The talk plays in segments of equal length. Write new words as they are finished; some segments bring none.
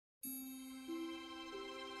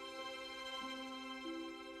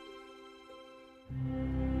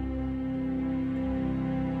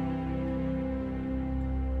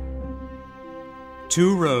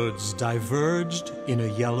Two roads diverged in a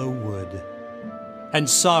yellow wood, and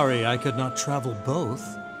sorry I could not travel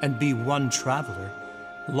both and be one traveler.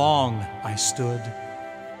 Long I stood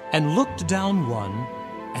and looked down one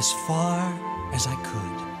as far as I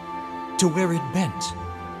could, to where it bent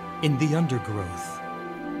in the undergrowth.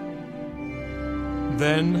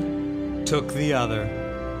 Then took the other,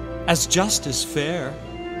 as just as fair,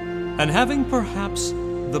 and having perhaps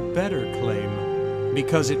the better claim,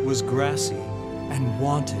 because it was grassy and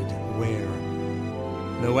wanted wear,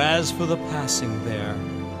 though as for the passing there,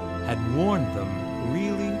 had warned them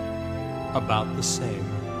really about the same.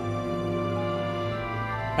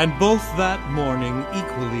 And both that morning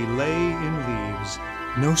equally lay in leaves,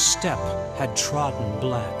 no step had trodden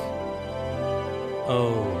black.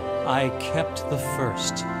 Oh, I kept the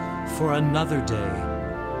first for another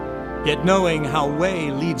day, yet knowing how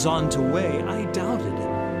way leads on to way, I doubted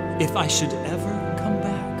if I should ever come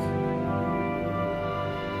back.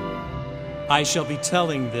 I shall be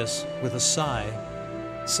telling this with a sigh,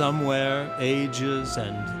 somewhere ages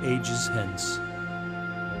and ages hence.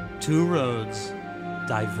 Two roads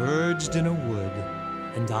diverged in a wood,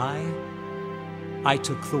 and I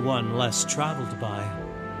took the one less traveled by,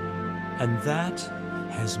 and that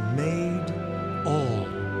has made all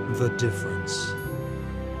the difference.